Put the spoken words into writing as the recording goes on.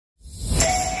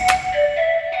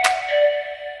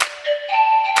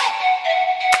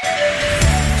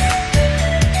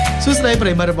សួស្តីប្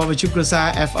រិយមិត្តរបស់វិទ្យុគ្រួសារ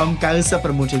FM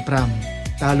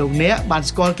 99.5 តើលោកអ្នកបាន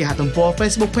ស្គាល់គេហទំព័រ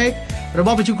Facebook Page រប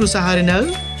ស់វិទ្យុគ្រួសារហើយឬនៅ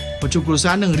វិទ្យុគ្រួ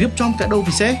សារនឹងរៀបចំកាដូ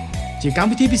ពិសេសជាកម្ម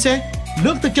វិធីពិសេស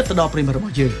លើកទឹកចិត្តទៅដល់ប្រិយមិត្តរប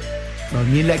ស់យើងដោយ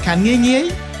មានលក្ខខណ្ឌងាយៗ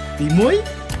ទី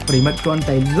1ប្រិយមិត្តគ្រាន់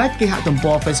តែ like គេហទំ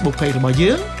ព័រ Facebook Page របស់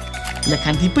យើងលក្ខខ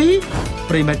ណ្ឌទី2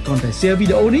ប្រិយមិត្តគ្រាន់តែ share វី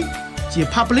ដេអូនេះជា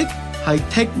public ហើយ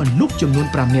tag មនុស្សចំនួន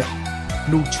5នាក់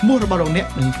នោះឈ្មោះរបស់លោកអ្នក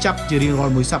នឹងចាប់ជារៀងរា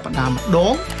ល់មួយសប្តាហ៍ម្ដ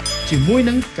ងជាមួយ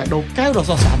នឹងកាដូកែវដ៏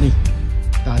ស្រស់ស្អាតនេះ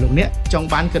តើលោកអ្នកចង់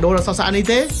បានកាដូដ៏ស្រស់ស្អាតនេះ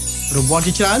ទេរង្វាន់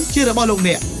ជាច្រើនជារបស់លោក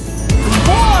អ្នក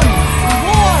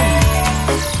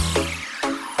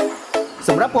ស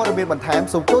ម្រាប់ព័ត៌មានបន្ថែម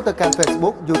សូមចូលទៅកាន់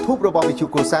Facebook YouTube របស់វិទ្យុ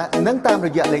គ្រួសារនិងតាមរ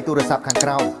យៈលេខទូរស័ព្ទខាងក្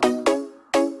រោម